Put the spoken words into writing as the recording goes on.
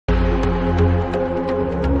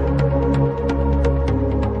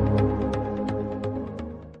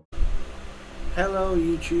Hello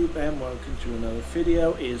YouTube and welcome to another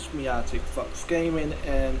video. It's me Arctic Fox Gaming,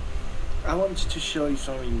 and I wanted to show you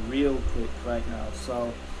something real quick right now.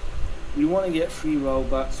 So you want to get free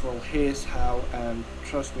Robux, well here's how, and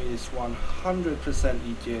trust me, it's 100%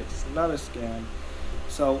 legit, it's not a scam.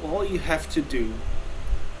 So all you have to do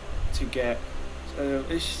to get,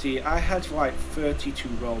 let's see, I had like 32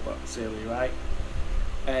 Robux earlier, right?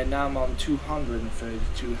 And now I'm on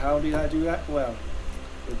 232. How did I do that? Well,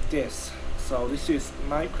 with this. So this is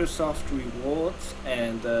Microsoft Rewards,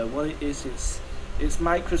 and what it is, it's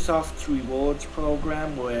Microsoft's rewards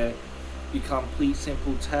program where you complete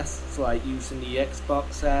simple tests like using the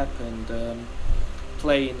Xbox app and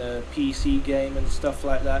playing a PC game and stuff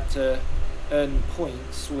like that to earn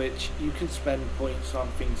points, which you can spend points on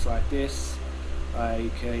things like this,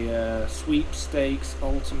 like a sweepstakes,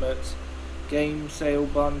 ultimate game sale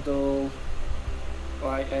bundle,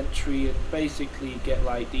 like entry, and basically get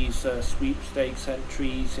like these sweepstakes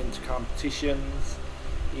entries into competitions.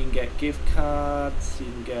 You can get gift cards, you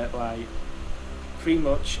can get like pretty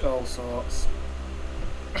much all sorts.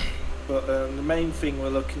 But the main thing we're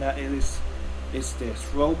looking at is this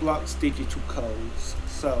Roblox digital codes.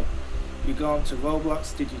 So you go onto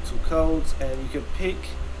Roblox digital codes and you can pick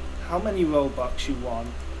how many Robux you want,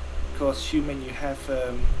 of course assuming you have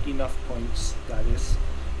enough points, that is.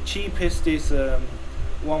 Cheapest is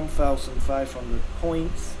 1,500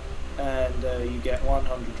 points, and you get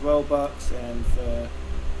 100 Robux, and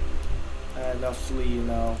obviously, you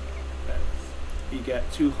know, you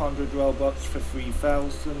get 200 Robux for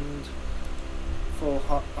 3,000,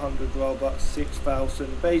 400 Robux,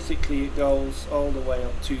 6,000. Basically it goes all the way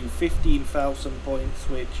up to 15,000 points,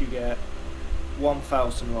 which you get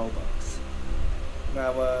 1,000 Robux.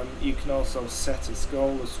 Now you can also set a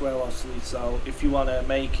goal as well, obviously, so if you want to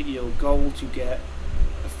make it your goal to get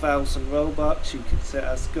 1,000 Robux, you can set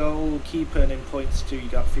as goal, keep earning points till you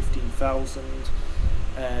got 15,000,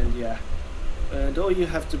 and yeah. And all you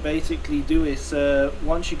have to basically do is,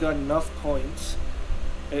 once you got enough points,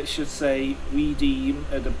 it should say redeem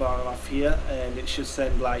at the bottom of here, and it should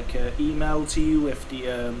send like an email to you with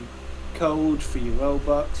the code for your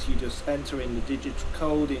Robux. You just enter in the digital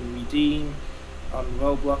code in redeem on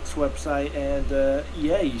Roblox website, and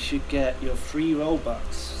yeah, you should get your free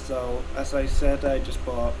Robux. So as I said, I just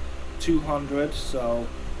bought 200, so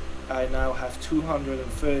I now have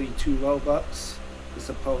 232 Robux as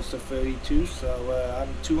opposed to 32, so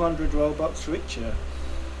I'm 200 Robux richer.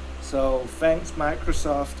 So thanks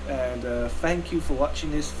Microsoft, and thank you for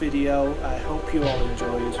watching this video. I hope you all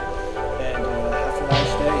enjoyed, and have a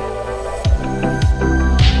nice day.